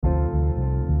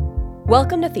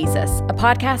Welcome to Thesis, a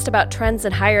podcast about trends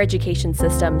in higher education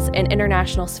systems in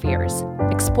international spheres,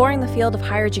 exploring the field of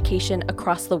higher education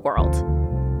across the world.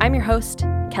 I'm your host,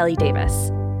 Kelly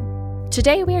Davis.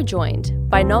 Today we are joined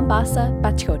by Nombasa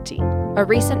Battioti, a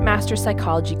recent Master's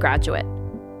Psychology graduate.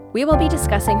 We will be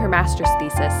discussing her master's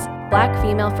thesis, Black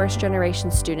Female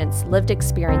First-Generation Students' Lived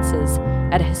Experiences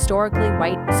at a Historically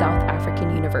White South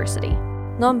African University.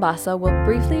 Nombasa will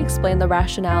briefly explain the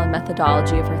rationale and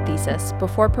methodology of her thesis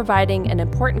before providing an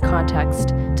important context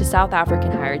to South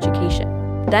African higher education.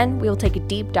 Then we will take a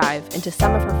deep dive into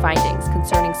some of her findings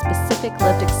concerning specific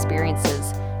lived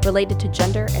experiences related to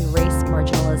gender and race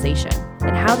marginalization,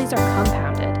 and how these are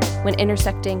compounded when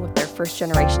intersecting with their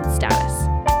first-generation status.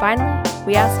 Finally,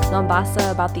 we ask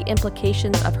Nombasa about the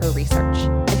implications of her research.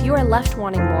 If you are left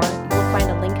wanting more, you will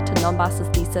find a link to Nombasa's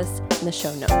thesis in the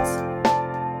show notes.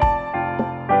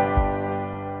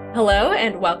 Hello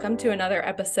and welcome to another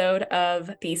episode of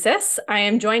Thesis. I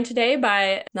am joined today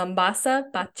by Nombasa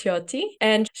Battioti,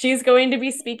 and she's going to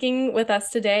be speaking with us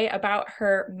today about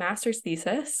her master's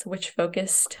thesis, which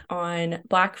focused on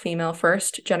Black female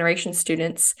first-generation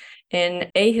students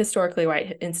in a historically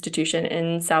white institution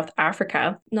in South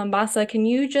Africa. Nombasa, can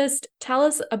you just tell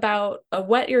us about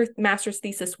what your master's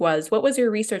thesis was? What was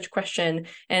your research question,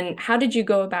 and how did you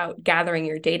go about gathering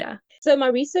your data? So my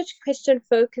research question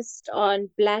focused on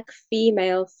Black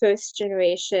female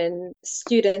first-generation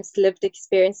students' lived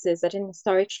experiences at an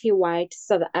historically white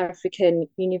South African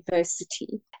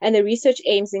university. And the research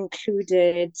aims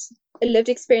included lived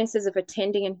experiences of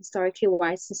attending an historically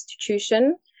white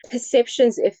institution,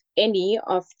 perceptions, if any,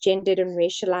 of gendered and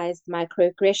racialized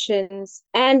microaggressions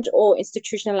and or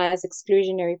institutionalized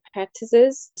exclusionary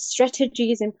practices,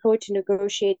 strategies employed to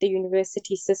negotiate the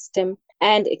university system,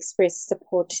 and express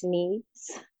support needs.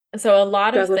 So a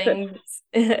lot of things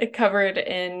covered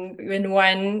in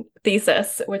one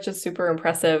thesis, which is super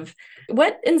impressive.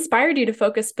 What inspired you to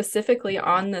focus specifically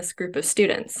on this group of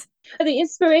students? The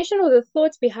inspiration or the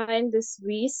thought behind this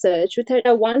research, which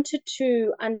I wanted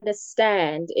to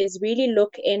understand, is really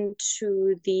look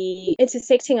into the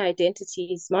intersecting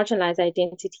identities, marginalized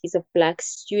identities of Black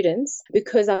students,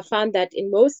 because I found that in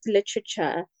most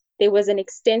literature, there was an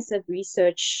extensive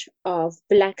research of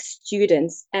Black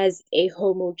students as a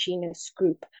homogeneous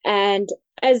group. And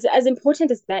as important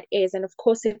as that is, and of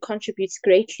course it contributes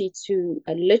greatly to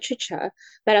literature,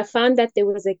 but I found that there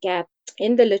was a gap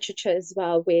in the literature as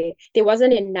well, where there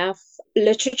wasn't enough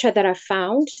literature that I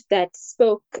found that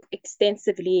spoke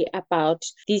extensively about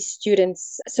these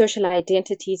students' social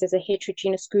identities as a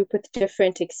heterogeneous group with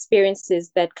different experiences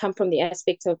that come from the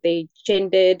aspect of their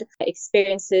gendered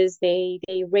experiences, their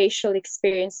racial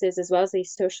experiences, as well as their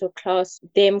social class,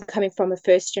 them coming from a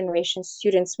first-generation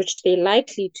students, which they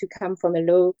likely to come from a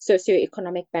low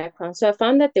socioeconomic background. So I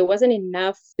found that there wasn't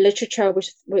enough literature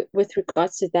with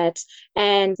regards to that,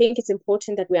 and I think it's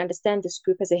important that we understand this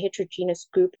group as a heterogeneous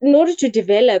group in order to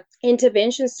develop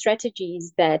intervention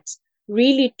strategies that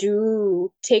really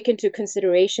do take into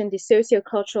consideration the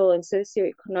sociocultural and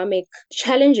socioeconomic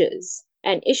challenges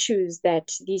and issues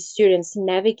that these students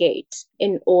navigate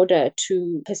in order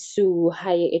to pursue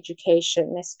higher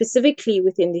education, specifically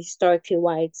within the historically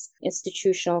white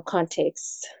institutional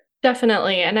context.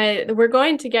 Definitely. And we're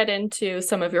going to get into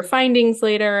some of your findings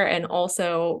later, and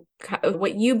also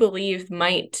what you believe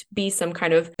might be some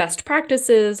kind of best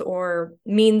practices or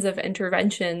means of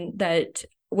intervention that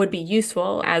would be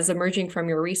useful as emerging from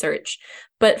your research.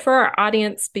 But for our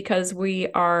audience, because we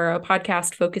are a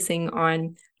podcast focusing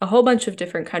on a whole bunch of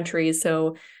different countries,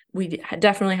 so we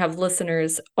definitely have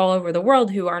listeners all over the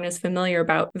world who aren't as familiar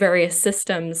about various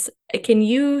systems. Can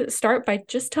you start by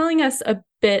just telling us a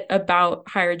bit about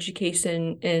higher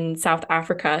education in South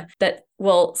Africa that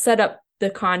will set up the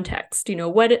context? You know,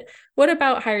 what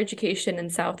about higher education in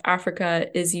South Africa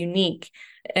is unique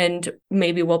and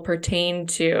maybe will pertain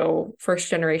to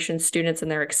first-generation students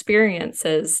and their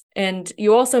experiences? And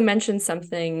you also mentioned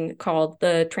something called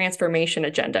the transformation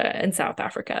agenda in South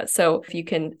Africa. So if you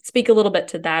can speak a little bit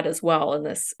to that as well in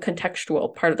this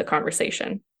contextual part of the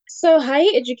conversation. So higher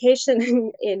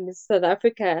education in South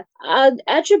Africa, I'd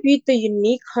attribute the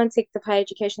unique context of higher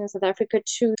education in South Africa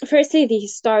to, firstly, the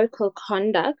historical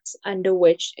conduct under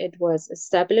which it was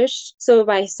established. So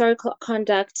by historical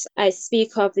conduct, I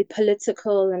speak of the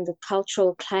political and the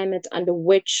cultural climate under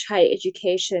which higher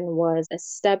education was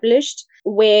established,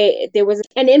 where there was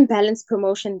an imbalanced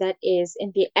promotion, that is,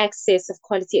 in the access of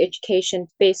quality education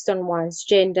based on one's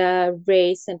gender,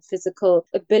 race, and physical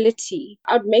ability.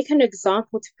 I'd make an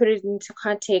example to put it into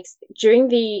context. During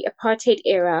the apartheid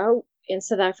era, in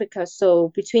South Africa,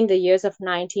 so between the years of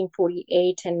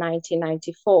 1948 and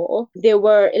 1994, there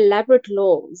were elaborate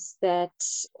laws that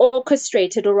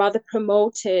orchestrated or rather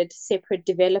promoted separate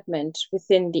development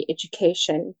within the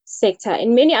education sector,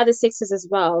 in many other sectors as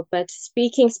well, but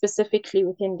speaking specifically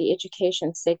within the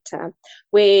education sector,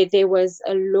 where there was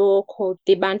a law called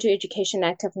the Bantu Education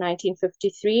Act of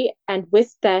 1953. And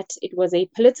with that, it was a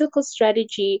political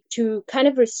strategy to kind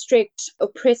of restrict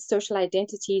oppressed social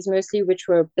identities, mostly which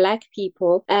were Black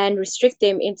people, and restrict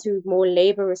them into more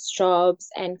laborious jobs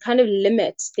and kind of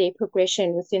limit their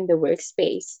progression within the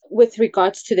workspace with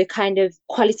regards to the kind of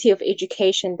quality of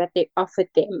education that they offered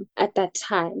them at that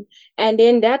time. And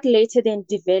then that later then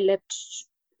developed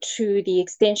to the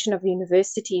Extension of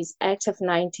Universities Act of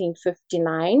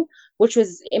 1959, which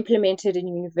was implemented in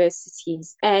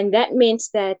universities. And that meant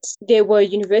that there were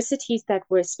universities that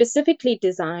were specifically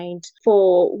designed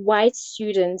for white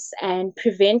students and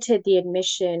prevented the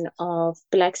admission of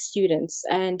Black students.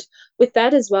 And with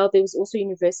that as well, there was also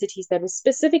universities that were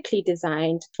specifically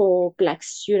designed for Black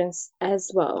students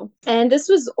as well. And this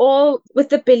was all with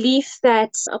the belief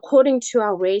that according to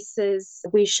our races,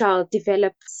 we shall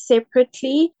develop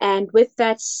separately. And with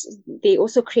that, they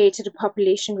also created a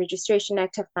Population Registration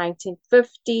Act of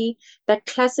 1950 that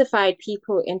classified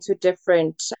people into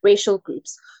different racial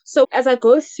groups. So as I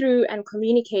go through and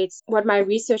communicate what my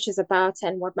research is about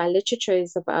and what my literature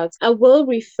is about, I will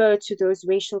refer to those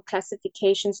racial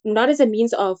classifications not as a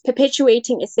means of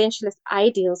perpetuating essentialist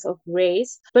ideals of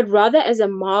race, but rather as a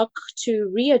mark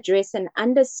to readdress and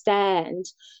understand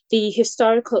the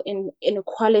historical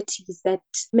inequalities that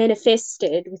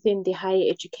manifested within the higher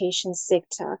education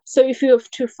sector. So if you have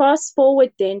to fast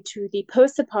forward then to the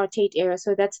post-apartheid era,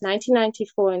 so that's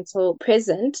 1994 until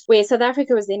present, where South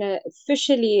Africa was then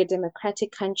officially a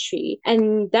democratic country.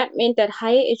 And that meant that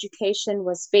higher education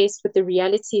was faced with the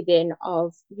reality then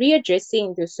of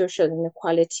readdressing the social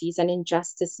inequalities and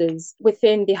injustices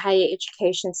within the higher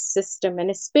education system, and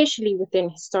especially within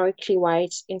historically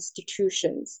white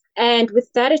institutions. And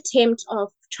with that attempt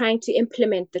of trying to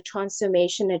implement the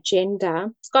transformation agenda,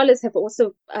 scholars have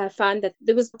also found that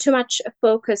there was too much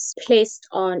focus placed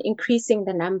on increasing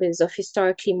the numbers of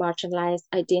historically marginalized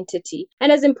identity.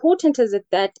 And as important as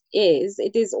that is,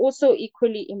 it is also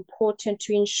equally important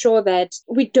to ensure that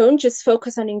we don't just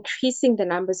focus on increasing the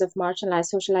numbers of marginalized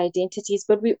social identities,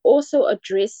 but we also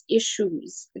address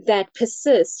issues that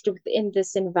persist within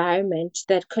this environment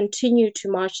that continue to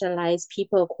marginalize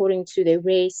people according to their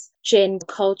race, gender,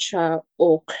 culture,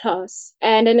 or class.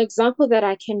 And an example that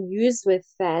I can use with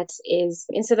that is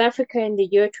in South Africa in the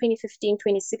year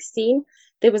 2015-2016,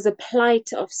 there was a plight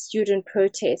of student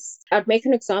protests. I'd make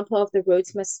an example of the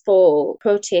Rhodes Must Fall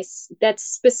protests that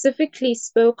specifically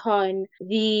spoke on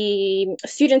the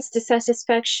students'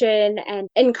 dissatisfaction and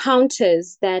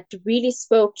encounters that really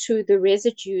spoke to the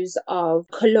residues of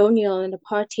colonial and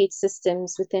apartheid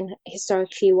systems within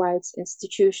historically white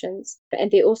institutions.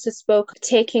 And they also spoke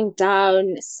taking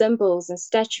down symbols and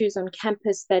statues on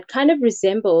campus that kind of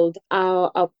resembled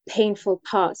our painful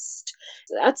past.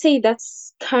 I'd say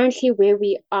that's currently where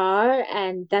we are,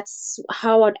 and that's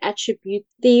how I'd attribute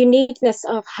the uniqueness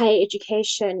of higher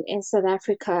education in South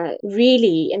Africa,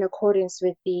 really in accordance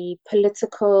with the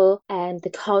political and the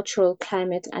cultural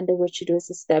climate under which it was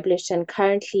established, and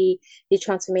currently the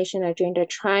transformation agenda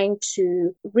trying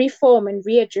to reform and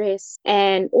readdress.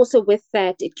 And also with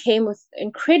that, it came with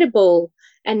incredible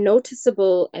and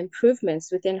noticeable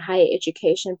improvements within higher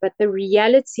education. But the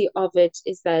reality of it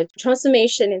is that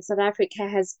transformation in South Africa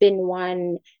has been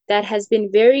one that has been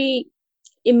very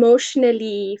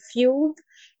emotionally fueled.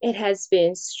 It has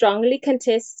been strongly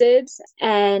contested,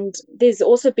 and there's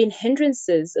also been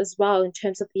hindrances as well in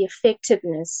terms of the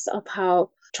effectiveness of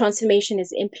how transformation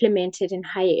is implemented in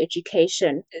higher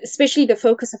education, especially the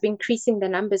focus of increasing the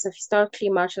numbers of historically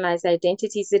marginalized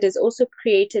identities. It has also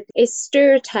created a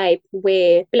stereotype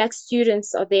where Black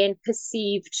students are then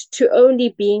perceived to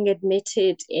only being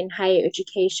admitted in higher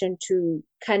education to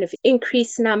kind of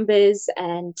increase numbers.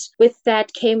 And with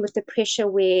that came with the pressure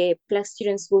where Black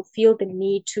students will feel the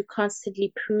need to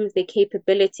constantly prove their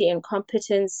capability and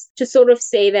competence, to sort of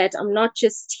say that I'm not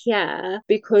just here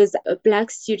because I'm a Black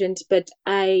student, but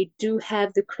I do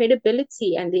have the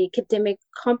credibility and the academic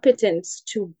competence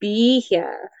to be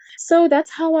here. So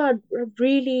that's how I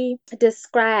really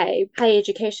describe higher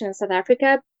education in South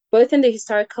Africa, both in the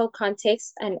historical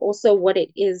context and also what it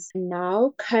is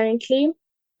now currently.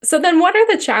 So then what are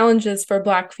the challenges for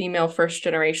Black female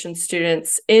first-generation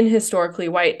students in historically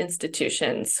white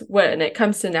institutions when it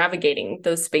comes to navigating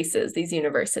those spaces, these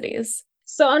universities?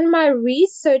 So on my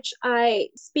research, I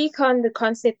speak on the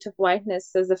concept of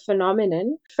whiteness as a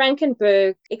phenomenon.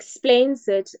 Frankenberg explains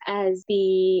it as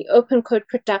the open code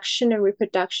production and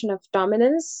reproduction of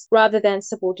dominance rather than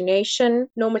subordination,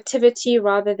 normativity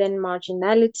rather than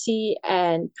marginality,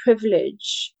 and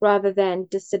privilege rather than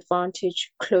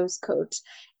disadvantage, close quote.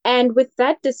 And with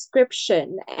that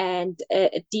description and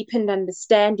a deepened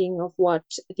understanding of what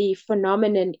the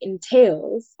phenomenon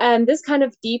entails, this kind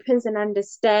of deepens an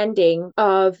understanding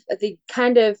of the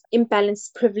kind of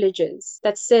imbalanced privileges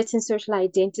that certain social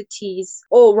identities,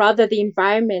 or rather the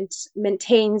environment,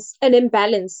 maintains an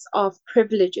imbalance of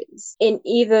privileges in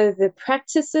either the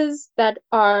practices that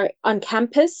are on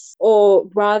campus, or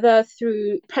rather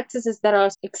through practices that are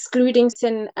excluding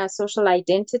certain social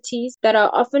identities that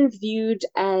are often viewed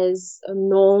as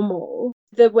normal.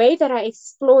 The way that I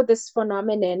explore this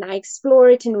phenomenon, I explore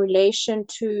it in relation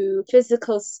to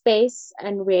physical space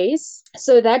and race.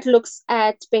 So that looks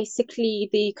at basically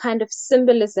the kind of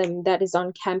symbolism that is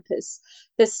on campus,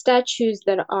 the statues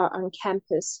that are on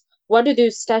campus. What do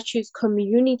those statues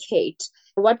communicate?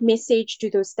 What message do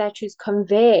those statues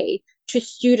convey to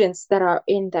students that are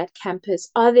in that campus?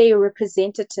 Are they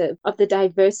representative of the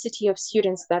diversity of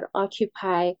students that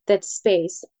occupy that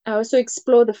space? I also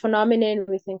explore the phenomenon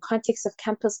within context of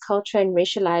campus culture and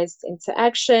racialized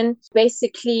interaction,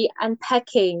 basically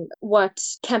unpacking what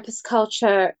campus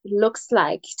culture looks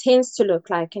like, tends to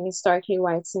look like in historically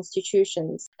white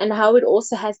institutions, and how it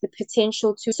also has the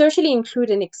potential to socially include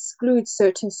and exclude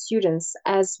certain students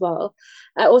as well.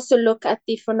 I also look at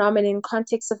the phenomenon in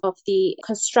context of the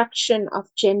construction of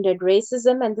gendered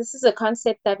racism, and this is a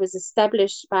concept that was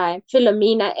established by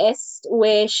Philomena Est,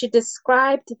 where she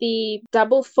described the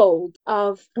double fold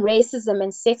of racism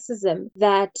and sexism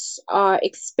that are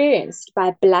experienced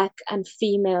by Black and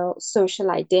female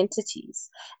social identities.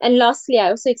 And lastly, I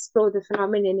also explore the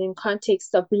phenomenon in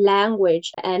context of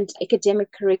language and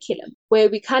academic curriculum, where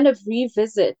we kind of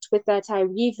revisit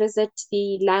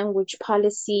the language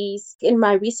policies. In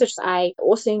my research, I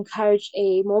also encourage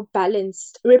a more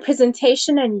balanced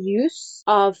representation and use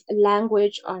of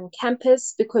language on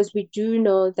campus, because we do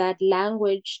know that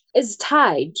language is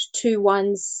tied to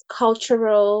one's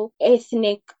cultural,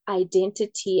 ethnic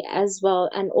identity as well,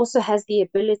 and also has the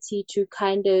ability to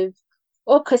kind of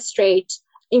orchestrate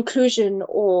inclusion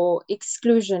or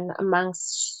exclusion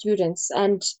amongst students.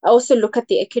 And I also look at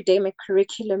the academic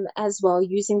curriculum as well,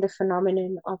 using the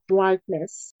phenomenon of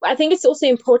whiteness. I think it's also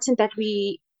important that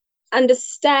we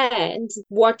understand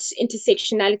what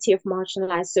intersectionality of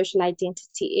marginalized social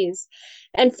identity is.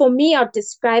 And for me, I'll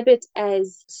describe it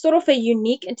as sort of a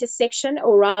unique intersection,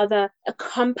 or rather a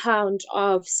compound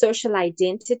of social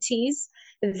identities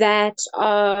that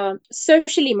are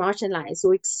socially marginalized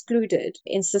or excluded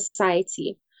in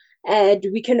society. And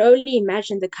we can only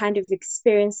imagine the kind of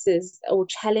experiences or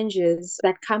challenges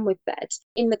that come with that.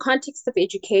 In the context of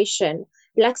education,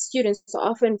 Black students are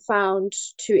often found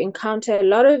to encounter a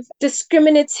lot of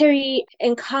discriminatory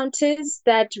encounters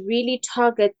that really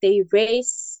target their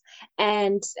race,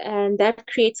 and that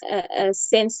creates a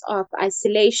sense of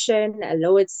isolation, a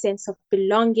lowered sense of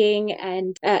belonging,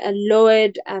 and a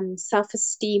lowered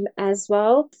self-esteem as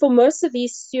well. For most of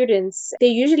these students, they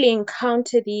usually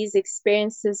encounter these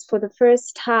experiences for the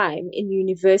first time in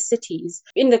universities,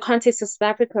 in the context of South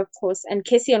Africa, of course. And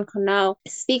Kessie Konau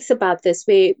speaks about this,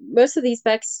 where most of these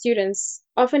Black students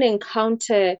often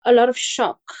encounter a lot of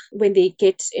shock when they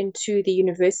get into the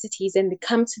universities and they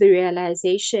come to the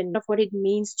realization of what it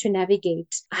means to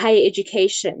navigate higher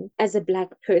education as a Black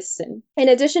person. In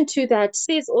addition to that,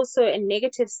 there's also a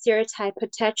negative stereotype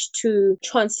attached to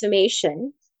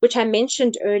transformation, which I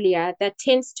mentioned earlier, that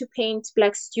tends to paint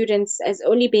Black students as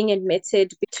only being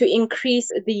admitted to increase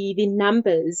the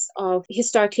numbers of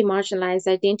historically marginalized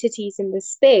identities in the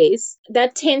space.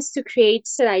 That tends to create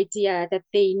the idea that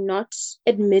they're not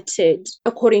admitted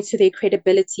according to their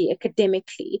credibility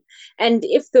academically. And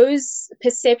if those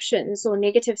perceptions or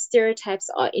negative stereotypes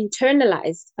are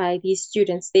internalized by these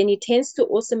students, then it tends to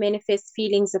also manifest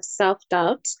feelings of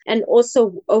self-doubt and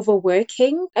also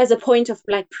overworking as a point of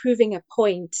like proving a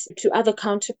point to other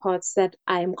counterparts that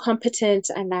I am competent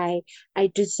and I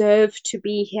deserve to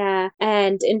be here.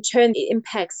 And in turn, it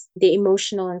impacts the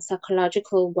emotional and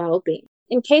psychological well-being.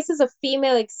 In cases of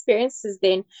female experiences,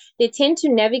 then, they tend to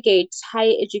navigate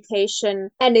higher education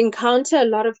and encounter a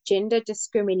lot of gender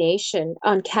discrimination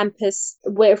on campus,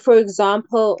 where, for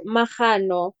example,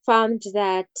 Magano found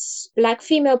that Black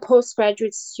female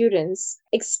postgraduate students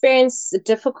experience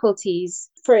difficulties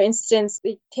For instance,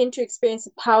 they tend to experience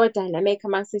a power dynamic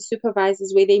amongst the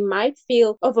supervisors where they might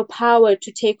feel overpowered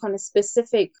to take on a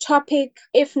specific topic.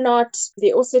 If not,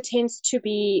 there also tends to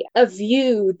be a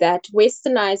view that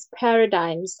westernized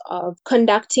paradigms of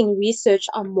conducting research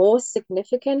are more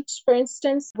significant, for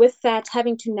instance, with that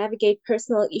having to navigate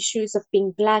personal issues of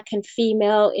being Black and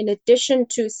female, in addition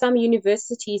to some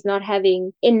universities not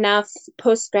having enough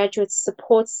postgraduate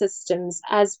support systems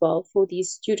as well for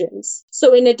these students.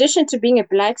 So in addition to being a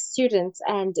Black student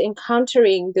and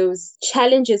encountering those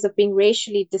challenges of being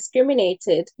racially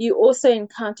discriminated, you also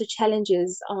encounter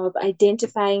challenges of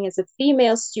identifying as a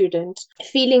female student,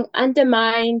 feeling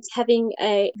undermined, having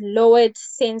a lowered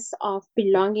sense of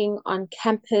belonging on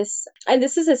campus. And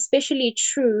this is especially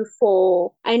true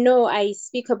for, I know I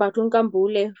speak about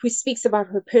Nkambule, who speaks about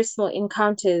her personal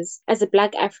encounters as a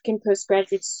Black African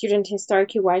postgraduate student,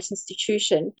 historically white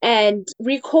institution, and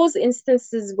recalls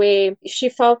instances where she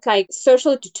felt like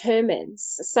social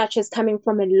determinants, such as coming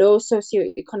from a low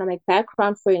socioeconomic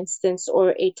background, for instance,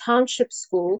 or a township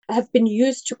school, have been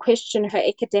used to question her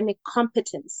academic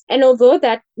competence. And although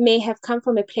that may have come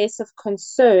from a place of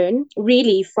concern,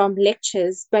 really from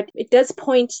lectures, but it does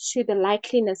point to the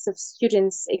likeliness of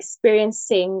students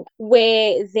experiencing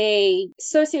where their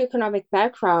socioeconomic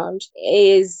background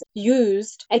is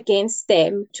used against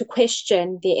them to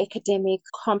question their academic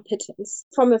competence.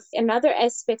 From another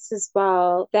aspect as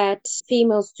well that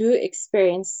females do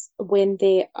experience when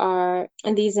they are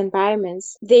in these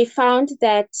environments, they found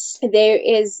that there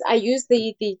is, I use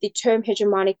the term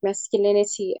hegemonic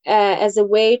masculinity as a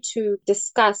way to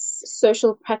discuss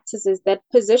social practices that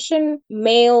position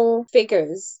male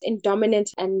figures in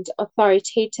dominant and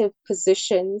authoritative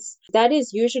positions. That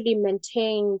is usually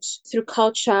maintained through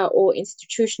culture or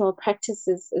institutional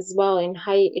practices as well in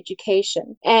higher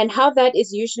education. And how that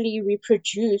is usually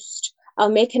reproduced,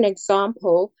 I'll make an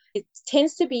example. It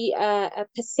tends to be a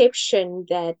perception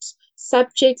that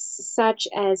subjects such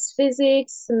as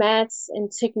physics, maths,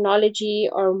 and technology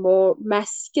are more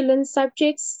masculine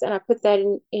subjects, and I put that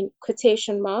in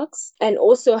quotation marks, and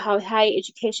also how higher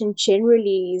education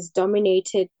generally is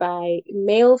dominated by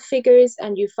male figures,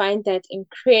 and you find that in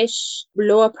creche,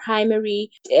 lower primary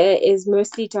is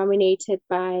mostly dominated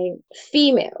by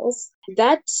females.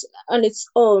 That on its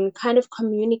own kind of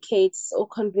communicates or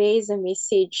conveys a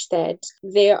message that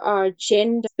there are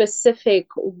gender-specific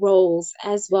roles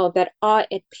as well that are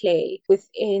at play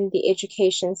within the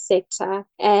education sector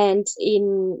and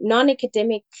in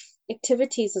non-academic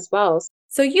activities as well.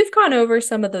 So you've gone over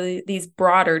some of these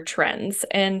broader trends,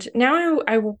 and now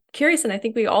I'm curious, and I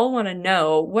think we all want to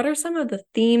know, what are some of the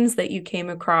themes that you came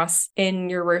across in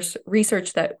your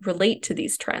research that relate to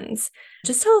these trends?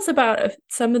 Just tell us about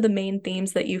some of the main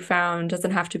themes that you found.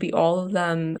 Doesn't have to be all of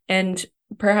them, and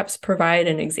perhaps provide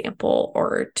an example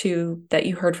or two that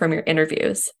you heard from your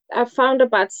interviews. I found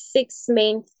about 6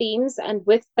 main themes, and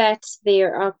with that, they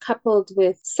are coupled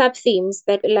with sub-themes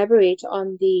that elaborate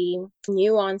on the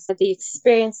nuance of the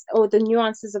experience or the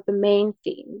nuances of the main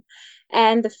theme.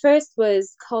 And the first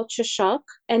was culture shock.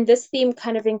 And this theme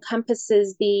kind of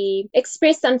encompasses the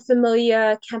expressed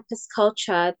unfamiliar campus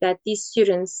culture that these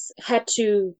students had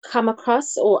to come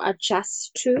across or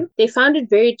adjust to. They found it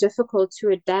very difficult to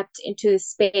adapt into the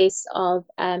space of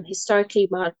historically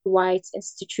white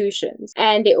institutions.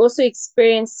 And they also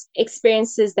experienced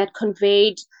experiences that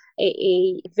conveyed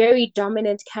a very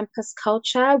dominant campus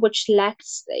culture, which lacked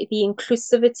the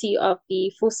inclusivity of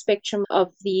the full spectrum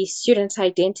of the student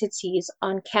identities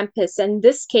on campus. And in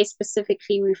this case,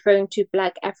 specifically referring to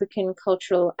Black African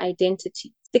cultural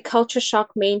identity. The culture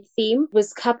shock main theme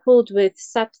was coupled with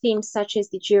sub-themes such as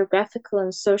the geographical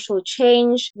and social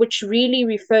change, which really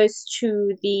refers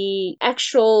to the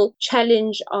actual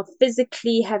challenge of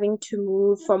physically having to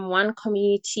move from one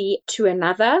community to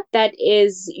another that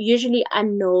is usually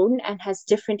unknown and has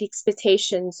different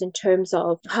expectations in terms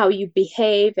of how you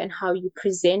behave and how you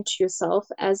present yourself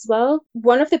as well.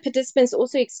 One of the participants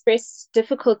also expressed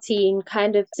difficulty in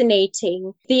kind of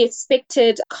fascinating the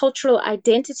expected cultural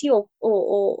identity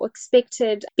or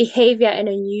expected behavior in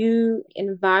a new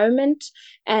environment.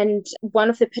 And one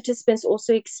of the participants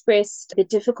also expressed the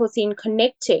difficulty in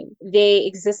connecting their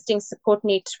existing support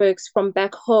networks from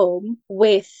back home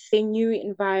with the new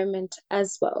environment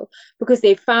as well, because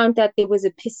they found that there was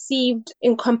a perceived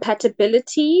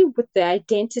incompatibility with the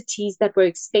identities that were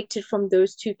expected from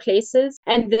those two places.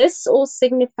 And this all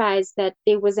signifies that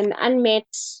there was an unmet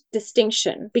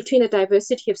distinction between the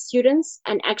diversity of students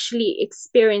and actually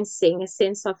experiencing a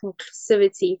sense of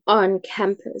inclusivity on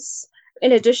campus.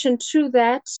 In addition to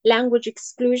that, language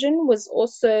exclusion was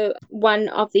also one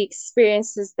of the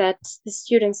experiences that the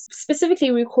students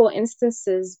specifically recall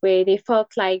instances where they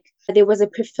felt like there was a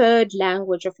preferred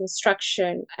language of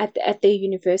instruction at their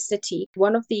university.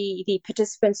 One of the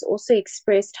participants also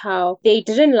expressed how they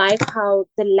didn't like how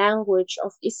the language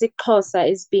of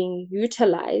isiXhosa is being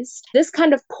utilized. This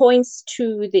kind of points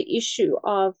to the issue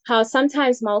of how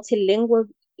sometimes multilingualism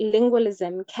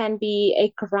can be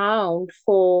a ground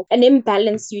for an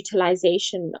imbalanced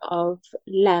utilization of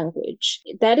language.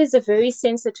 That is a very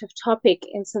sensitive topic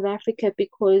in South Africa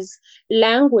because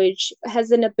language has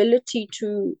an ability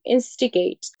to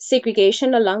instigate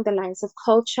segregation along the lines of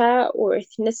culture or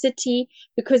ethnicity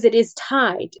because it is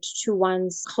tied to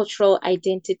one's cultural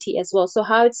identity as well. So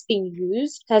how it's being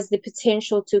used has the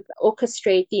potential to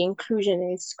orchestrate the inclusion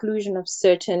and exclusion of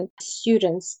certain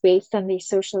students based on their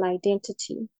social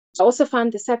identity. I also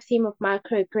found the sub-theme of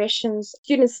microaggressions.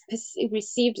 Students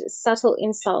received subtle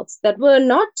insults that were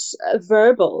not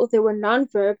verbal, they were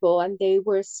non-verbal, and they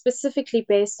were specifically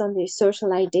based on their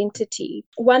social identity.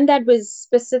 One that was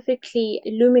specifically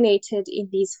illuminated in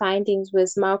these findings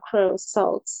was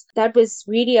micro-assaults. That was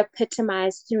really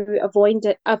epitomized through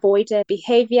avoidant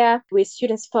behavior, where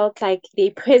students felt like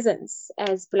their presence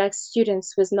as Black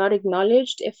students was not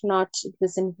acknowledged, if not, it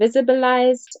was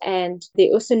invisibilized. And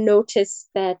they also noticed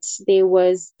that there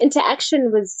was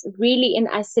interaction was really in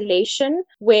isolation,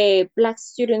 where Black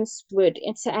students would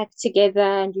interact together,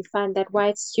 and you find that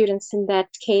white students in that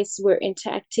case were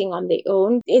interacting on their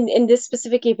own. In this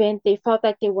specific event, they felt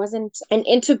like there wasn't an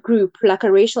intergroup, like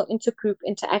a racial intergroup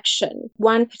interaction.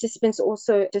 One participant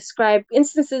also described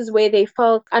instances where they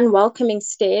felt unwelcoming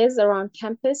stares around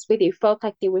campus, where they felt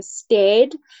like they were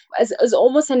stared as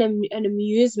almost an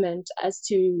amusement as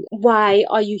to why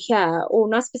are you here, or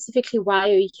not specifically why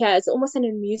are you here. It's almost an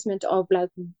amusement of like,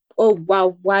 oh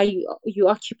wow, why you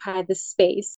occupy this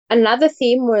space. Another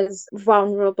theme was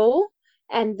vulnerable.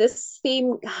 And this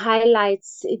theme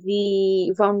highlights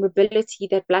the vulnerability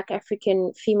that Black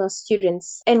African female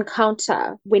students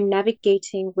encounter when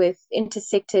navigating with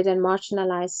intersected and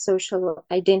marginalized social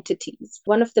identities.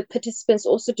 One of the participants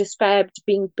also described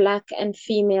being Black and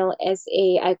female as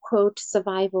a, I quote,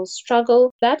 survival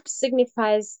struggle. That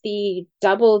signifies the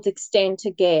doubled extent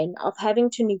again of having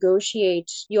to negotiate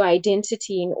your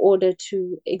identity in order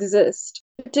to exist.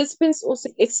 Participants also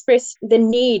expressed the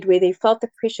need where they felt the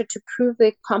pressure to prove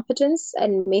their competence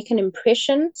and make an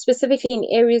impression, specifically in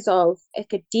areas of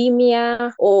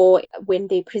academia or when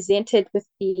they presented with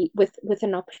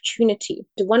an opportunity.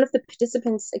 One of the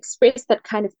participants expressed that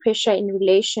kind of pressure in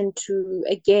relation to,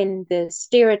 again, the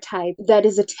stereotype that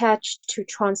is attached to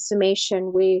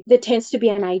transformation, where there tends to be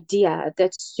an idea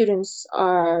that students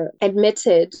are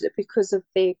admitted because of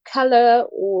their color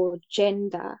or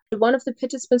gender. One of the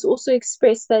participants also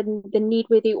expressed that the need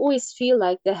where they always feel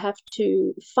like they have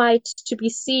to fight to be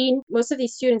seen. Most of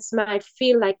these students might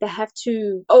feel like they have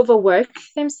to overwork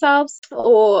themselves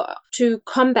or to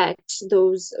combat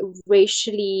those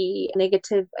racially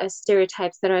negative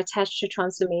stereotypes that are attached to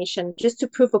transformation, just to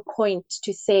prove a point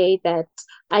to say that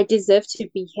I deserve to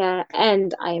be here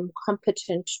and I am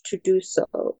competent to do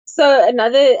so. So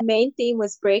another main theme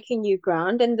was breaking new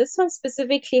ground, and this one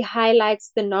specifically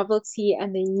highlights the novelty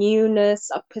and the newness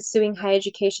of pursuing higher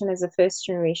education as a first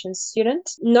generation student,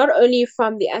 not only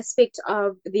from the aspect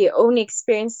of their own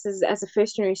experiences as a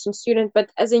first generation student, but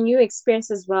as a new experience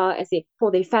as well as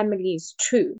for their families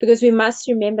too. Because we must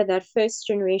remember that first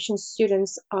generation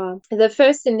students are the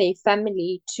first in their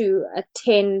family to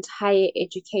attend higher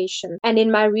education. And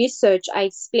in my research, I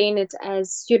explain it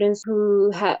as students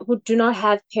who do not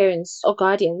have parents or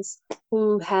guardians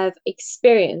who have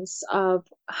experience of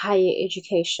higher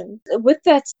education. With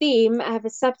that theme, I have a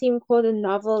sub-theme called a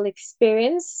novel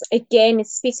experience. Again, it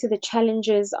speaks to the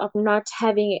challenges of not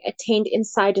having attained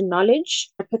insider knowledge.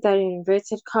 I put that in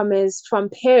inverted commas, from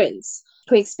parents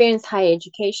who experience higher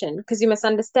education, because you must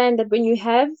understand that when you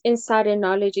have insider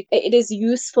knowledge, it is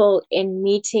useful in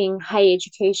meeting higher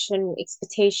education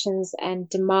expectations and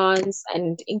demands,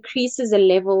 and increases the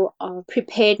level of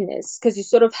preparedness, because you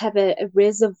sort of have a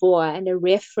reservoir and a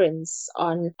reference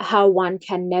on how one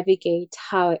can navigate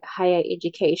higher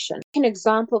education. An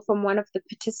example from one of the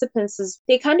participants is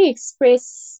they kind of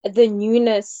express the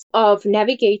newness of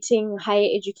navigating higher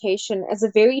education as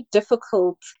a very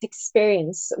difficult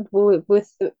experience with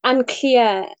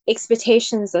unclear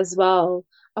expectations as well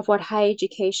of what higher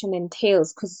education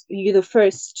entails, because you're the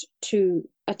first to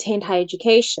attend higher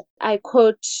education. I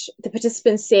quote the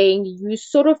participants saying, "You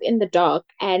sort of in the dark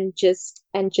and just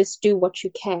do what you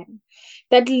can."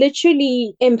 that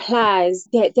literally implies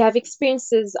they have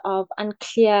experiences of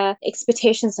unclear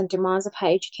expectations and demands of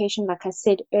higher education, like I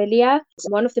said earlier.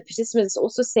 One of the participants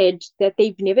also said that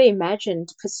they've never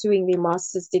imagined pursuing their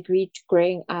master's degree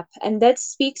growing up. And that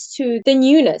speaks to the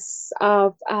newness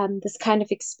of this kind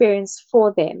of experience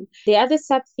for them. The other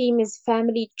sub-theme is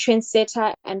family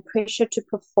trendsetter and pressure to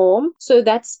perform. So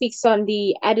that speaks on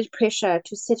the added pressure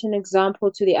to set an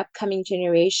example to the upcoming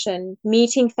generation,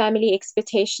 meeting family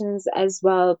expectations as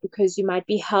well, because you might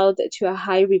be held to a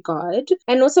high regard,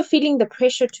 and also feeling the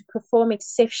pressure to perform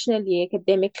exceptionally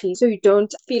academically so you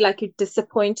don't feel like you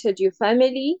disappointed your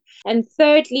family. And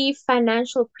thirdly,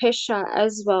 financial pressure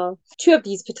as well. Two of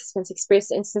these participants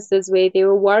expressed instances where they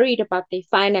were worried about their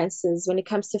finances when it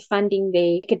comes to funding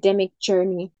their academic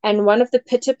journey. And one of the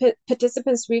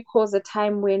participants recalls a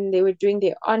time when they were doing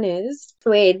their honors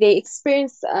where they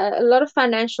experienced a lot of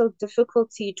financial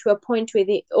difficulty to a point where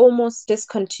they almost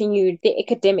discontinued their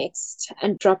academics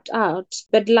and dropped out.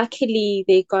 But luckily,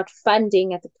 they got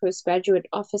funding at the postgraduate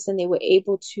office and they were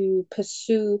able to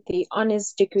pursue the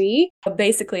honors degree.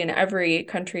 Basically, in every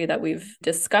country that we've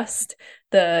discussed,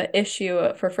 the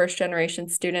issue for first generation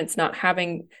students not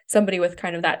having somebody with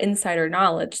kind of that insider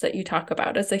knowledge that you talk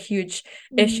about is a huge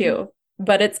issue.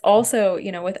 But it's also,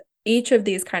 with each of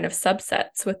these kind of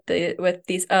subsets with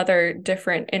these other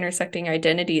different intersecting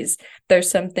identities, there's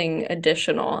something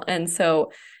additional. And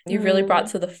so you've really brought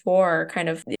to the fore kind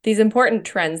of these important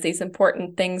trends, these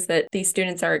important things that these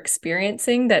students are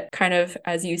experiencing that kind of,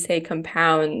 as you say,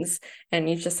 compounds, and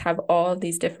you just have all of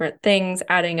these different things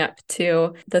adding up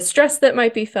to the stress that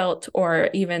might be felt, or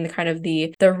even kind of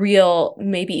the real,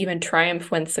 maybe even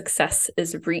triumph when success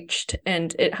is reached.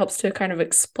 And it helps to kind of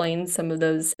explain some of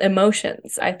those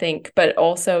emotions, I think, but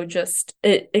also just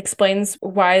it explains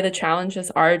why the challenges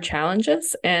are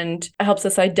challenges and helps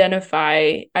us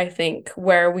identify, I think,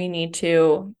 where we need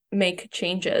to make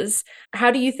changes.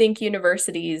 How do you think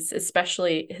universities,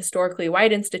 especially historically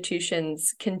white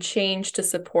institutions, can change to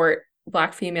support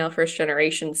Black female first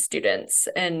generation students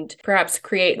and perhaps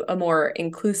create a more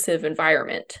inclusive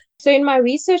environment? So in my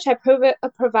research, I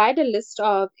provide a list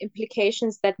of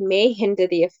implications that may hinder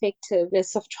the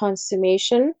effectiveness of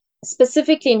transformation,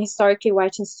 specifically in historically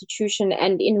white institutions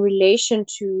and in relation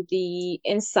to the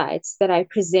insights that I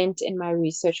present in my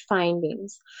research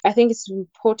findings. I think it's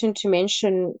important to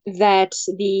mention that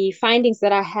the findings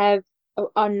that I have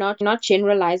are not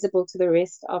generalizable to the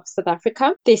rest of South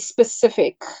Africa. They're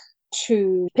specific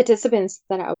to participants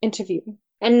that I interview.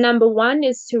 And number one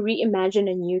is to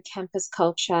reimagine a new campus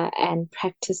culture and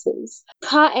practices.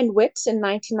 Carr and Witt in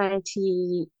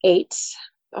 1998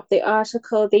 of the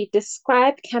article, they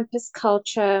describe campus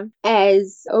culture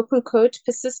as, open quote,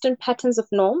 persistent patterns of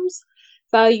norms,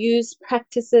 values,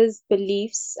 practices,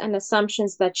 beliefs, and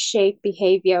assumptions that shape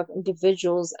behavior of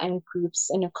individuals and groups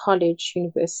in a college,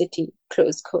 university,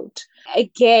 close quote.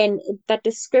 Again, that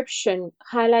description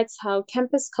highlights how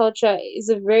campus culture is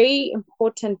a very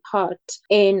important part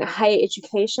in higher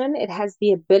education. It has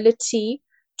the ability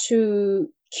to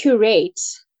curate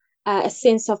a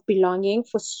sense of belonging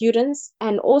for students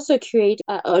and also create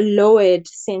a lowered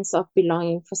sense of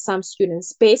belonging for some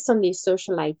students based on their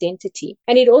social identity.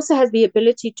 And it also has the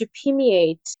ability to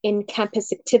permeate in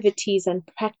campus activities and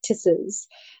practices.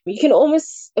 You can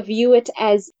almost view it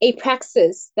as a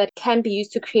praxis that can be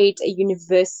used to create a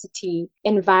university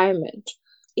environment.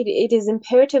 It is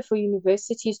imperative for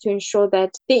universities to ensure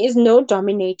that there is no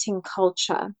dominating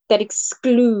culture that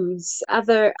excludes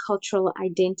other cultural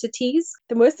identities.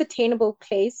 The most attainable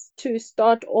place to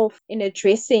start off in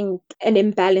addressing an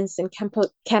imbalance in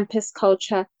campus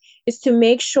culture is to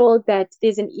make sure that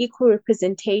there's an equal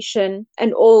representation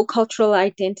and all cultural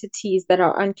identities that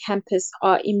are on campus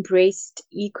are embraced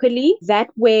equally. That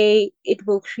way, it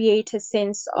will create a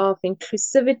sense of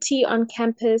inclusivity on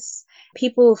campus.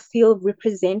 People feel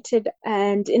represented.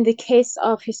 And in the case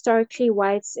of historically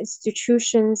white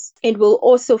institutions, it will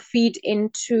also feed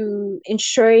into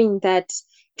ensuring that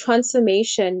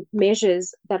transformation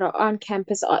measures that are on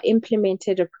campus are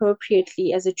implemented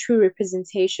appropriately as a true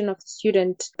representation of the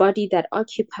student body that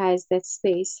occupies that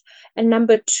space. And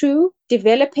number two,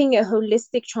 developing a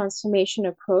holistic transformation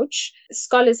approach.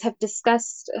 Scholars have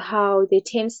discussed how there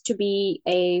tends to be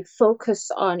a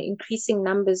focus on increasing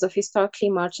numbers of historically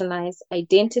marginalized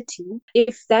identity.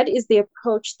 If that is the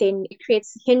approach, then it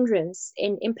creates hindrance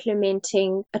in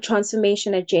implementing a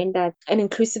transformation agenda, an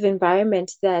inclusive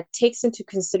environment that takes into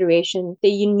consideration the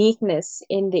uniqueness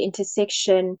in the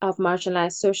intersection of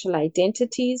marginalized social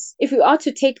identities. If we are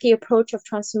to take the approach of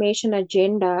transformation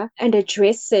agenda and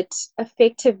address it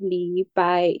effectively, university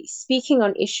by speaking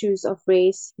on issues of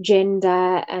race,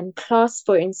 gender, and class,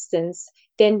 for instance,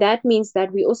 then that means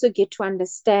that we also get to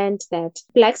understand that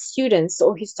Black students,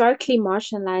 or historically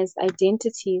marginalized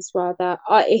identities rather,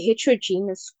 are a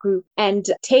heterogeneous group, and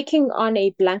taking on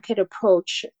a blanket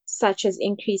approach such as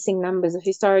increasing numbers of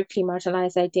historically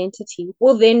marginalized identity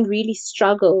will then really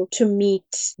struggle to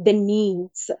meet the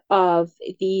needs of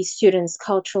the students'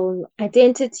 cultural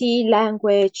identity,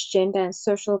 language, gender, and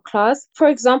social class. For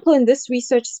example, in this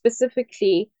research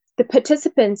specifically, the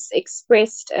participants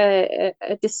expressed a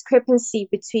discrepancy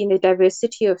between the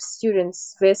diversity of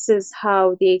students versus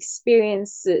how the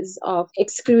experiences of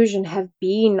exclusion have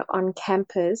been on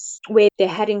campus, where they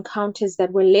had encounters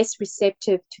that were less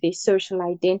receptive to their social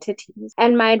identities.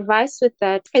 And my advice with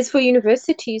that is for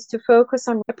universities to focus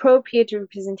on appropriate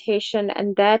representation,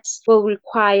 and that will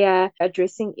require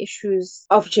addressing issues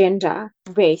of gender,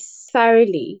 race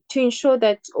thoroughly to ensure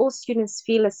that all students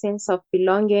feel a sense of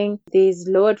belonging. There's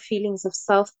lowered feelings of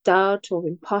self-doubt or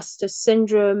imposter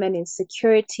syndrome and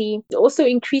insecurity. Also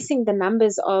increasing the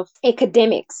numbers of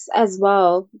academics as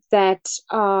well that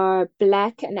are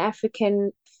Black and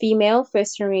African female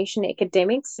first-generation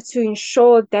academics, to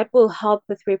ensure that will help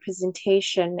with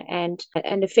representation and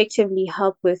effectively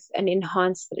help with an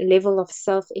enhanced level of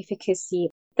self-efficacy.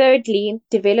 Thirdly,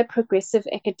 develop progressive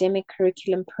academic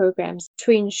curriculum programs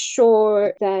to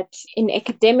ensure that in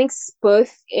academics,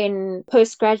 both in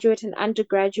postgraduate and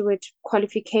undergraduate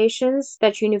qualifications,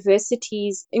 that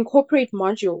universities incorporate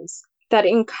modules that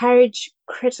encourage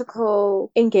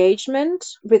critical engagement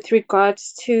with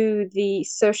regards to the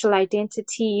social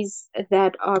identities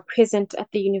that are present at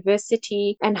the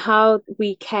university, and how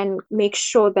we can make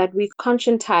sure that we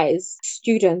conscientize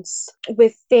students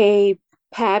with their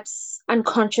perhaps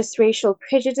unconscious racial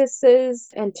prejudices,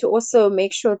 and to also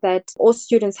make sure that all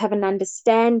students have an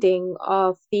understanding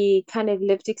of the kind of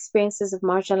lived experiences of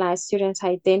marginalized student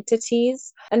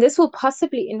identities. And this will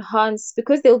possibly enhance,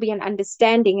 because there will be an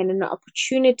understanding and an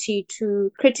opportunity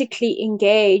to critically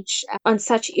engage on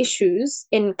such issues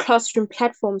in classroom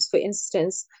platforms, for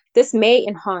instance. This may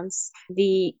enhance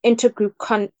the intergroup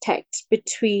contact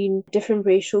between different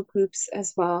racial groups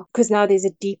as well, because now there's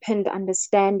a deepened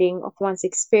understanding of one's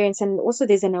experience, and also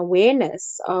there's an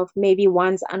awareness of maybe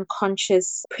one's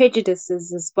unconscious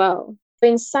prejudices as well.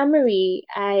 In summary,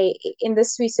 in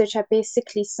this research, I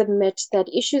basically submit that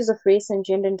issues of race and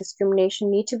gender and discrimination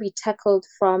need to be tackled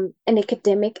from an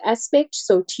academic aspect,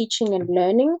 so teaching and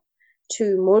learning,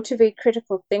 to motivate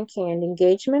critical thinking and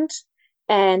engagement,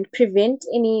 and prevent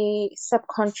any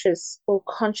subconscious or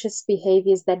conscious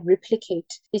behaviors that replicate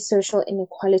the social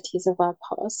inequalities of our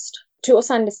past. To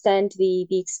also understand the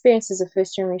experiences of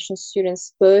first-generation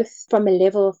students, both from a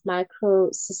level of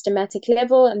micro-systematic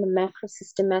level and the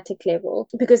macro-systematic level,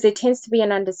 because there tends to be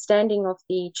an understanding of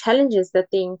the challenges that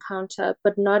they encounter,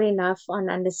 but not enough on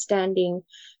understanding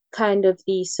kind of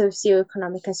the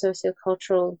socioeconomic and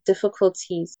sociocultural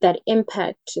difficulties that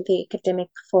impact the academic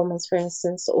performance, for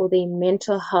instance, or the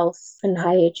mental health in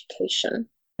higher education.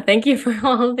 Thank you for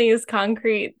all of these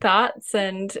concrete thoughts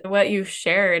and what you've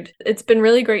shared. It's been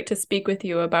really great to speak with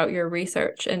you about your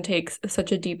research and take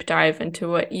such a deep dive into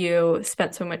what you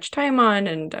spent so much time on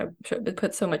and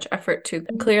put so much effort to.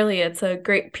 Clearly, it's a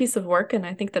great piece of work, and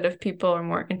I think that if people are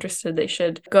more interested, they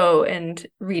should go and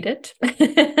read it.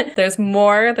 There's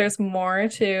more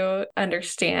to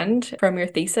understand from your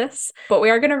thesis, but we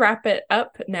are going to wrap it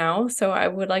up now. So I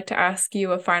would like to ask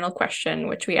you a final question,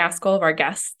 which we ask all of our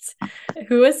guests.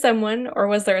 Who is someone, or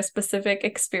was there a specific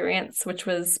experience which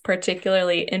was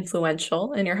particularly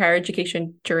influential in your higher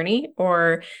education journey,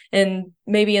 or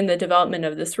maybe in the development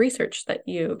of this research that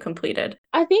you completed?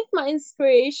 I think my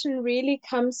inspiration really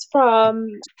comes from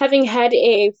having had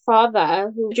a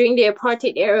father who, during the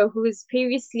apartheid era, who was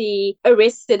previously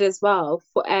arrested as well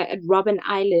at Robben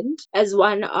Island as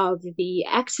one of the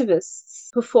activists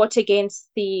who fought against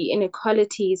the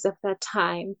inequalities of that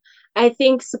time. I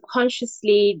think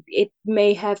subconsciously it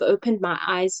may have opened my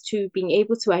eyes to being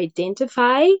able to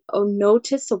identify or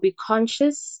notice or be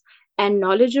conscious and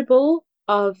knowledgeable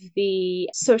of the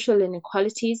social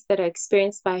inequalities that are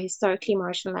experienced by historically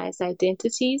marginalized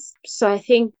identities. So I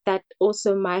think that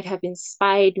also might have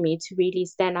inspired me to really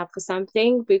stand up for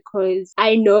something, because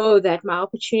I know that my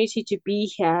opportunity to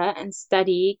be here and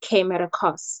study came at a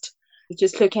cost.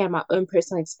 Just looking at my own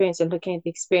personal experience and looking at the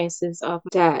experiences of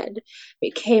Dad,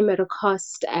 it came at a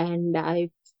cost, and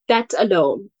that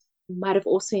alone might have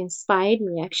also inspired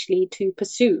me actually to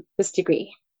pursue this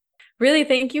degree. Really,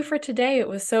 thank you for today. It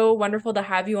was so wonderful to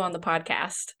have you on the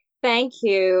podcast. Thank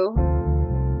you.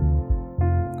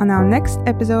 On our next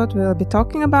episode, we'll be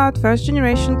talking about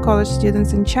first-generation college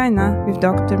students in China with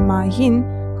Dr. Ma Yin,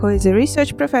 who is a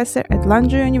research professor at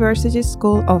Lanzhou University's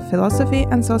School of Philosophy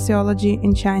and Sociology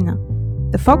in China.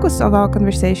 The focus of our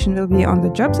conversation will be on the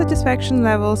job satisfaction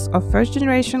levels of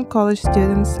first-generation college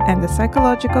students and the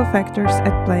psychological factors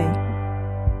at play.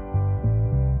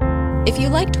 If you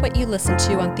liked what you listened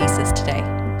to on Thesis today,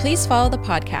 please follow the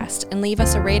podcast and leave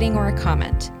us a rating or a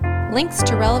comment. Links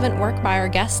to relevant work by our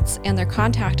guests and their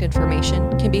contact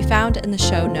information can be found in the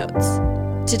show notes.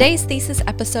 Today's Thesis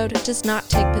episode does not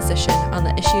take position on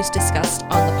the issues discussed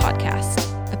on the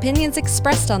podcast. Opinions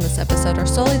expressed on this episode are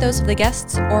solely those of the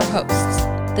guests or hosts.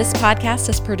 This podcast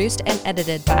is produced and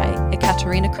edited by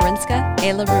Ekaterina Korinska,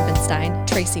 Ayla Rubenstein,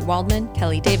 Tracy Waldman,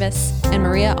 Kelly Davis, and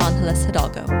Maria Angeles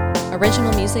Hidalgo.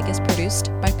 Original music is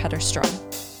produced by Petter Strong.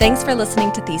 Thanks for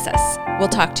listening to Thesis. We'll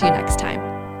talk to you next time.